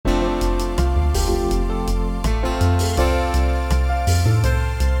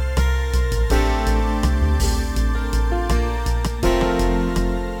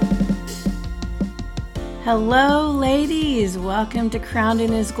Hello, ladies. Welcome to Crowned in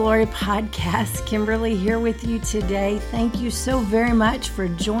His Glory podcast. Kimberly here with you today. Thank you so very much for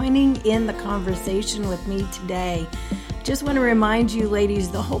joining in the conversation with me today. Just want to remind you, ladies,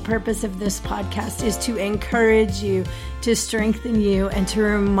 the whole purpose of this podcast is to encourage you, to strengthen you, and to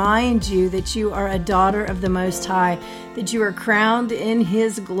remind you that you are a daughter of the Most High, that you are crowned in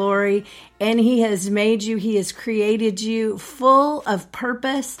His glory, and He has made you, He has created you full of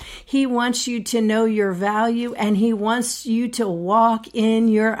purpose. He wants you to know your value, and He wants you to walk in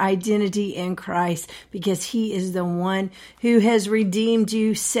your identity in Christ, because He is the one who has redeemed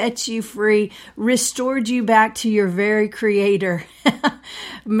you, set you free, restored you back to your very Creator.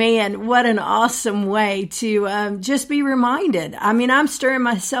 Man, what an awesome way to just be reminded. I mean, I'm stirring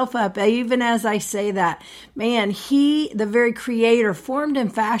myself up even as I say that. Man, He, the very Creator, formed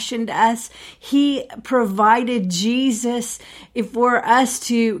and fashioned us. He provided Jesus for us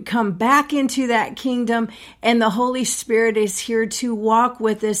to come back into that kingdom, and the Holy Spirit is here to walk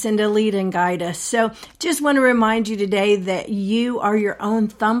with us and to lead and guide us. So just want to remind you today that you are your own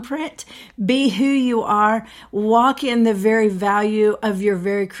thumbprint. Be who you are. Walk in the very value of your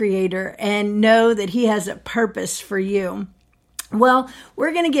very Creator, and know that He has a purpose for you. Well,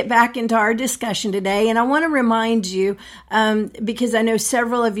 we're going to get back into our discussion today, and I want to remind you, because I know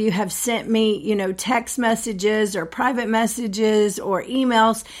several of you have sent me, text messages or private messages or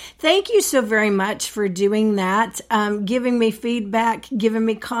emails. Thank you so very much for doing that, giving me feedback, giving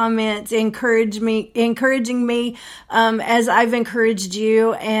me comments, encouraging me as I've encouraged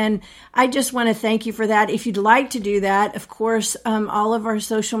you, and I just want to thank you for that. If you'd like to do that, of course, all of our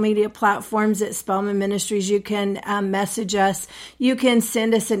social media platforms at Spellman Ministries, you can message us. You can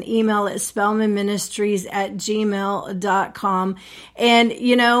send us an email at spellmanministries@gmail.com. And,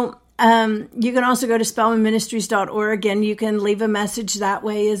 you can also go to spellmanministries.org, and you can leave a message that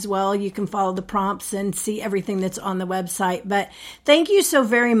way as well. You can follow the prompts and see everything that's on the website. But thank you so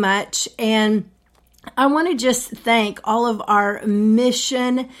very much. And I want to just thank all of our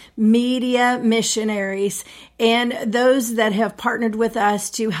mission media missionaries and those that have partnered with us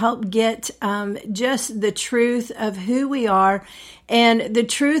to help get just the truth of who we are and the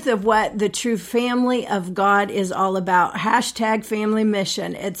truth of what the true family of God is all about. #family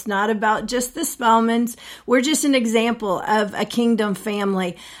mission. It's not about just the Spellmans. We're just an example of a kingdom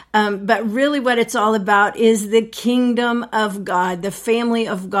family. But really what it's all about is the kingdom of God, the family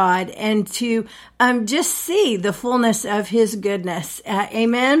of God, and to just see the fullness of His goodness.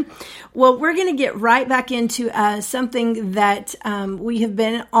 Amen. Well, we're going to get right back into something that we have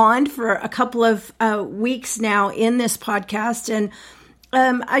been on for a couple of weeks now in this podcast. And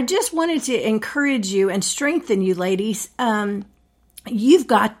I just wanted to encourage you and strengthen you, ladies. You've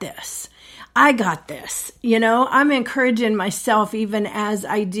got this. I got this. I'm encouraging myself even as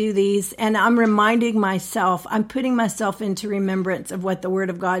I do these, and I'm reminding myself, I'm putting myself into remembrance of what the Word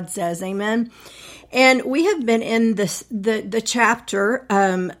of God says. Amen. And we have been in the chapter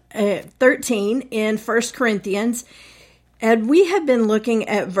 13 in 1 Corinthians, and we have been looking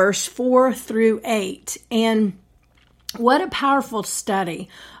at verse 4 through 8. And what a powerful study.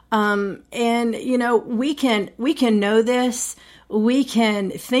 And we can know this. We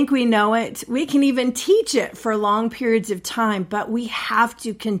can think we know it. We can even teach it for long periods of time, but we have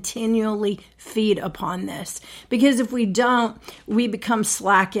to continually feed upon this, because if we don't, we become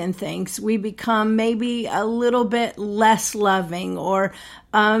slack in things. We become maybe a little bit less loving, or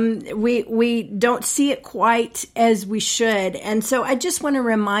we don't see it quite as we should. And so I just want to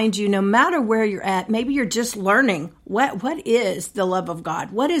remind you, no matter where you're at, maybe you're just learning what is the love of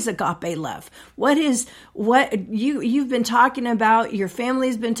God? What is agape love? What you've been talking about, your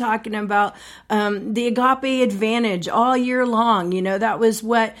family's been talking about, the agape advantage all year long. That was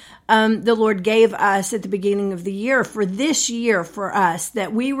what the Lord gave us at the beginning of the year for this year for us,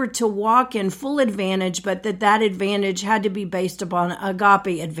 that we were to walk in full advantage, but that advantage had to be based upon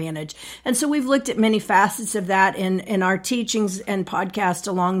agape advantage. And so we've looked at many facets of that in our teachings and podcast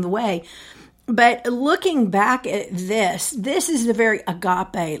along the way. But looking back at this is the very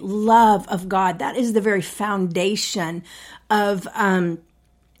agape love of God. That is the very foundation of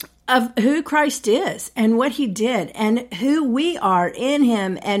who Christ is and what He did and who we are in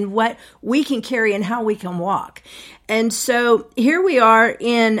Him and what we can carry and how we can walk. And so here we are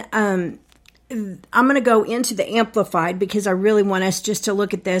in, I'm going to go into the Amplified because I really want us just to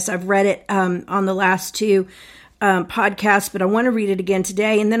look at this. I've read it on the last two podcasts, but I want to read it again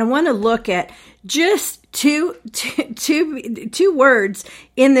today. And then I want to look at just two words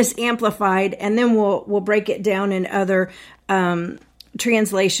in this Amplified, and then we'll break it down in other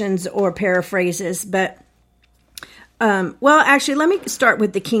translations or paraphrases. But actually, let me start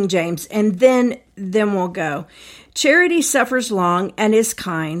with the King James, and then then we'll go. Charity suffers long and is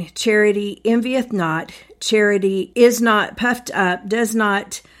kind. Charity envieth not. Charity is not puffed up, does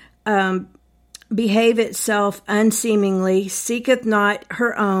not behave itself unseemingly, seeketh not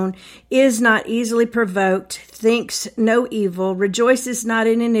her own, is not easily provoked, thinks no evil, rejoices not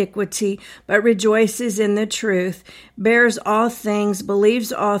in iniquity, but rejoices in the truth, bears all things,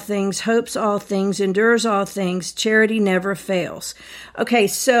 believes all things, hopes all things, endures all things. Charity never fails. Okay,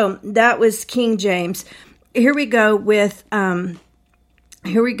 so that was King James. Here we go with the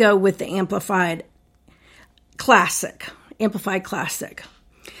Amplified Classic. Amplified Classic.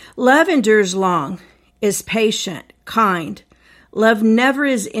 Love endures long, is patient, kind. Love never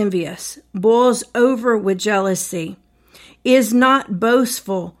is envious, boils over with jealousy, is not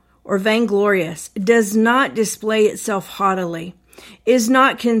boastful or vainglorious, does not display itself haughtily, is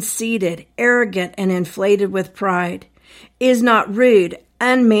not conceited, arrogant, and inflated with pride, is not rude,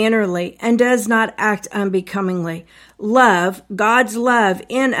 unmannerly, and does not act unbecomingly. Love, God's love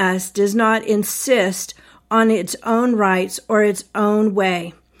in us, does not insist on its own rights or its own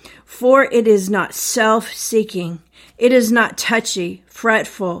way. For it is not self-seeking. It is not touchy,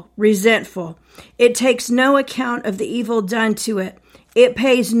 fretful, resentful. It takes no account of the evil done to it. It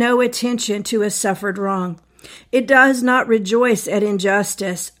pays no attention to a suffered wrong. It does not rejoice at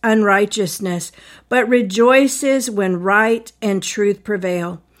injustice, unrighteousness, but rejoices when right and truth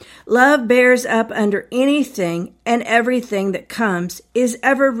prevail. Love bears up under anything and everything that comes, is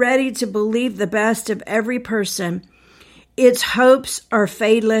ever ready to believe the best of every person. Its hopes are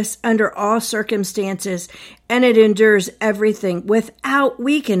fadeless under all circumstances, and it endures everything without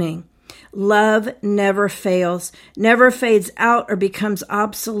weakening. Love never fails, never fades out or becomes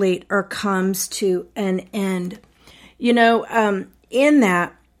obsolete or comes to an end. You know, in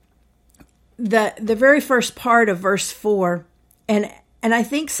that, the very first part of verse 4, and I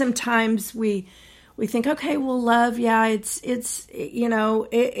think sometimes we think, okay, well, love, yeah, it's you know,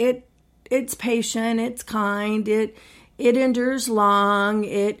 it's patient, it's kind, it endures long.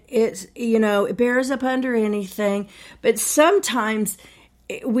 It bears up under anything. But sometimes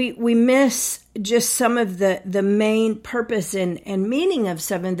we miss just some of the main purpose and meaning of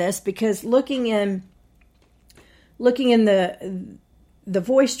some of this, because looking in the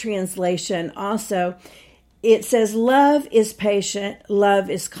Voice translation also, it says love is patient, love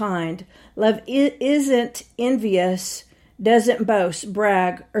is kind. Love isn't envious, doesn't boast,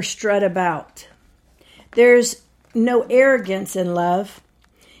 brag, or strut about. There's no arrogance in love.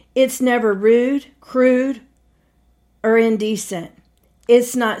 It's never rude, crude, or indecent.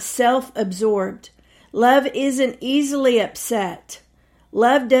 It's not self-absorbed. Love isn't easily upset.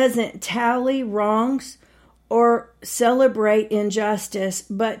 Love doesn't tally wrongs or celebrate injustice,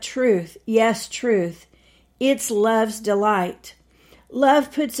 but truth. Yes, truth. It's love's delight.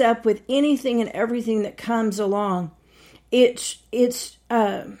 Love puts up with anything and everything that comes along. It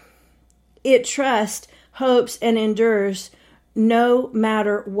trusts, hopes, and endures no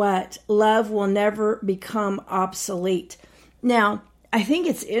matter what. Love will never become obsolete. Now, I think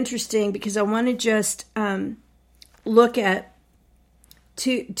it's interesting because I want to just look at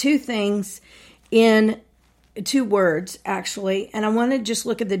two things in two words, actually, and I want to just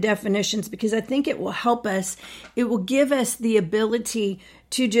look at the definitions because I think it will help us. It will give us the ability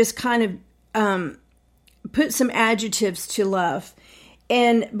to just kind of put some adjectives to love.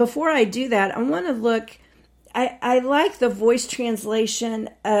 And before I do that, I want to look. I like the Voice translation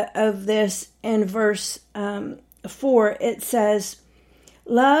of this in verse 4. It says,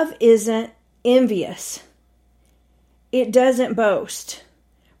 love isn't envious. It doesn't boast,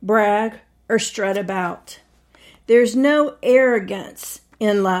 brag, or strut about. There's no arrogance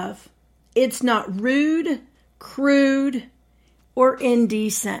in love. It's not rude, crude, or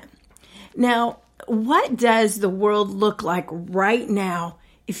indecent. Now, what does the world look like right now?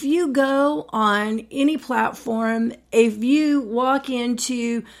 If you go on any platform, if you walk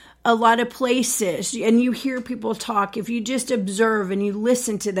into a lot of places and you hear people talk, if you just observe and you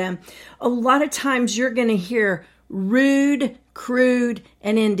listen to them, a lot of times you're going to hear rude, crude,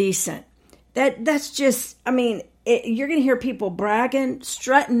 and indecent. That's just, you're going to hear people bragging,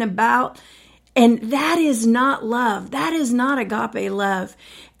 strutting about, and that is not love. That is not agape love.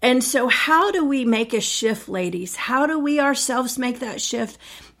 And so how do we make a shift, ladies? How do we ourselves make that shift?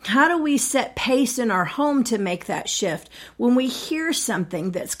 How do we set pace in our home to make that shift? When we hear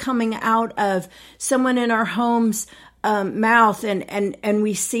something that's coming out of someone in our home's mouth and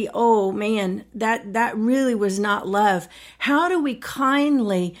we see, oh man, that really was not love. How do we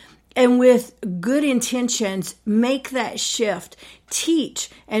kindly and with good intentions, make that shift. Teach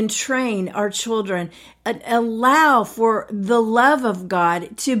and train our children. Allow for the love of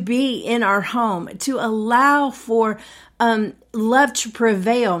God to be in our home, to allow for love to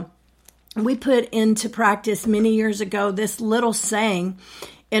prevail. We put into practice many years ago this little saying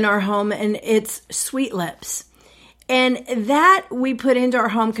in our home, and it's sweet lips. And that we put into our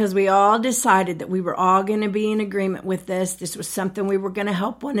home because we all decided that we were all going to be in agreement with this. This was something we were going to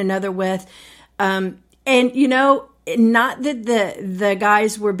help one another with. And, you know, not that the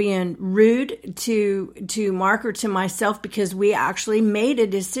guys were being rude to Mark or to myself, because we actually made a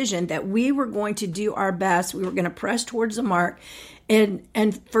decision that we were going to do our best. We were going to press towards the mark. And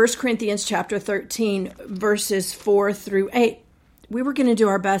 1 Corinthians chapter 13, verses 4 through 8, we were going to do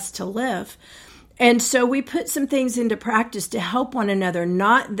our best to live. And so we put some things into practice to help one another,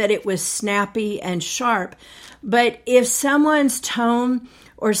 not that it was snappy and sharp, but if someone's tone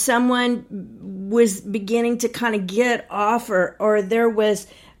or someone was beginning to kind of get off, or there was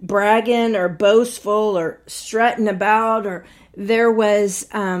bragging or boastful or strutting about, or there was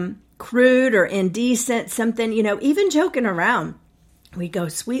crude or indecent, something, you know, even joking around, we go,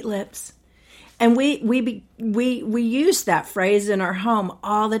 sweet lips. And we use that phrase in our home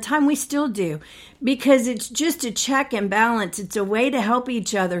all the time. We still do, because it's just a check and balance. It's a way to help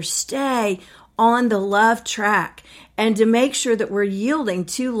each other stay on the love track and to make sure that we're yielding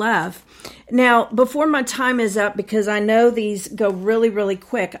to love. Now, before my time is up, because I know these go really, really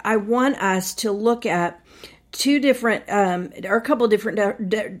quick, I want us to look at two different, or a couple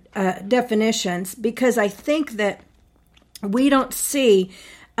different definitions, because I think that we don't see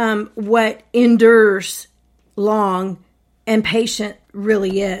what endures long and patient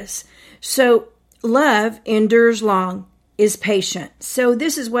really is. So love endures long, is patient. So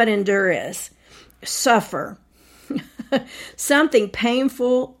this is what endure is. Suffer. Something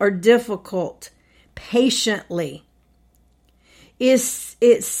painful or difficult, patiently. It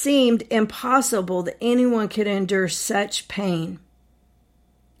seemed impossible that anyone could endure such pain.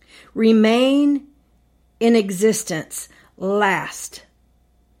 Remain in existence, last.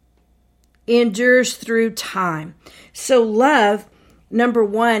 Endures through time. So love, number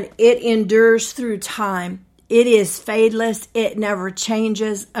one, it endures through time. It is fadeless. It never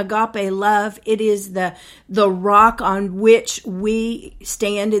changes. Agape love, it is the rock on which we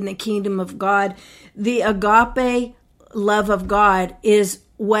stand in the kingdom of God. The agape love of God is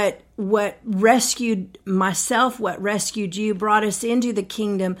what rescued myself, what rescued you, brought us into the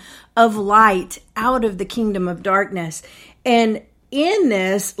kingdom of light, out of the kingdom of darkness. And in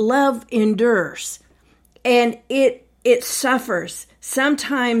this, love endures, and it suffers.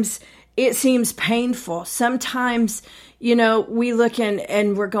 Sometimes it seems painful. Sometimes, you know, we look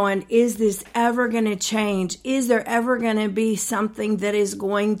and we're going, is this ever going to change? Is there ever going to be something that is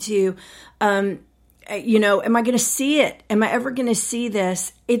going to, you know, am I going to see it? Am I ever going to see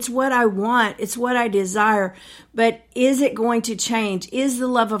this? It's what I want. It's what I desire. But is it going to change? Is the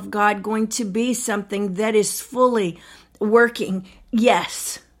love of God going to be something that is fully working?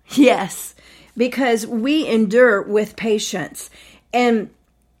 Yes, because we endure with patience. And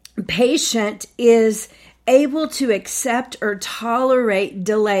patient is able to accept or tolerate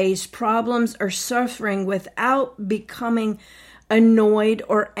delays, problems, or suffering without becoming annoyed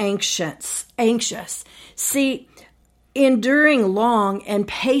or anxious. See, enduring long and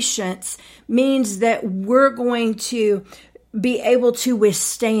patience means that we're going to be able to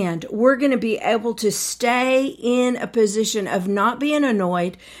withstand. We're going to be able to stay in a position of not being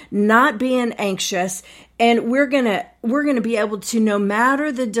annoyed, not being anxious, and we're going to be able to, no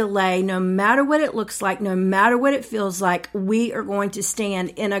matter the delay, no matter what it looks like, no matter what it feels like, we are going to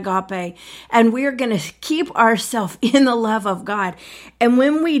stand in agape, and we are going to keep ourselves in the love of God. And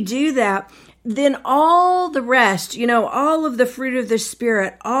when we do that, then all the rest, you know, all of the fruit of the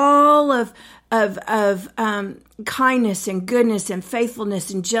Spirit, all of kindness and goodness and faithfulness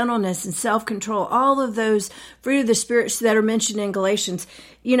and gentleness and self-control, all of those fruit of the Spirit that are mentioned in Galatians,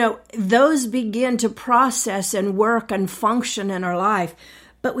 you know, those begin to process and work and function in our life.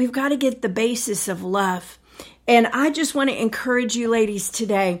 But we've got to get the basis of love. And I just want to encourage you ladies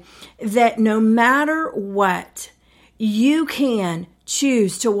today that no matter what, you can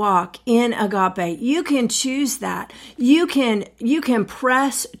choose to walk in agape. You can choose that. You can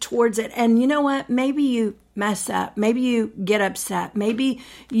press towards it. And you know what? Maybe you mess up. Maybe you get upset. Maybe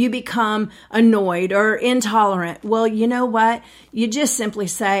you become annoyed or intolerant. Well, you know what? You just simply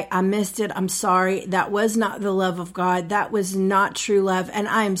say, I missed it. I'm sorry. That was not the love of God. That was not true love. And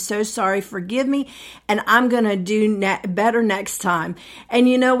I am so sorry. Forgive me. And I'm going to do better next time. And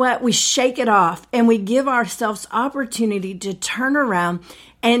you know what? We shake it off and we give ourselves opportunity to turn around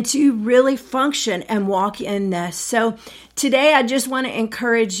and to really function and walk in this. So today I just want to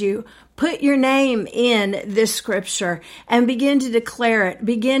encourage you, put your name in this scripture and begin to declare it.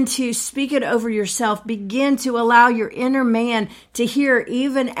 Begin to speak it over yourself. Begin to allow your inner man to hear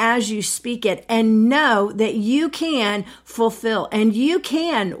even as you speak it, and know that you can fulfill and you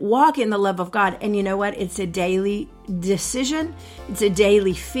can walk in the love of God. And you know what? It's a daily decision. It's a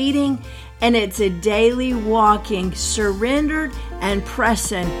daily feeding. And it's a daily walking, surrendered and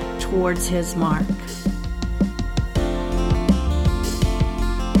pressing towards His mark.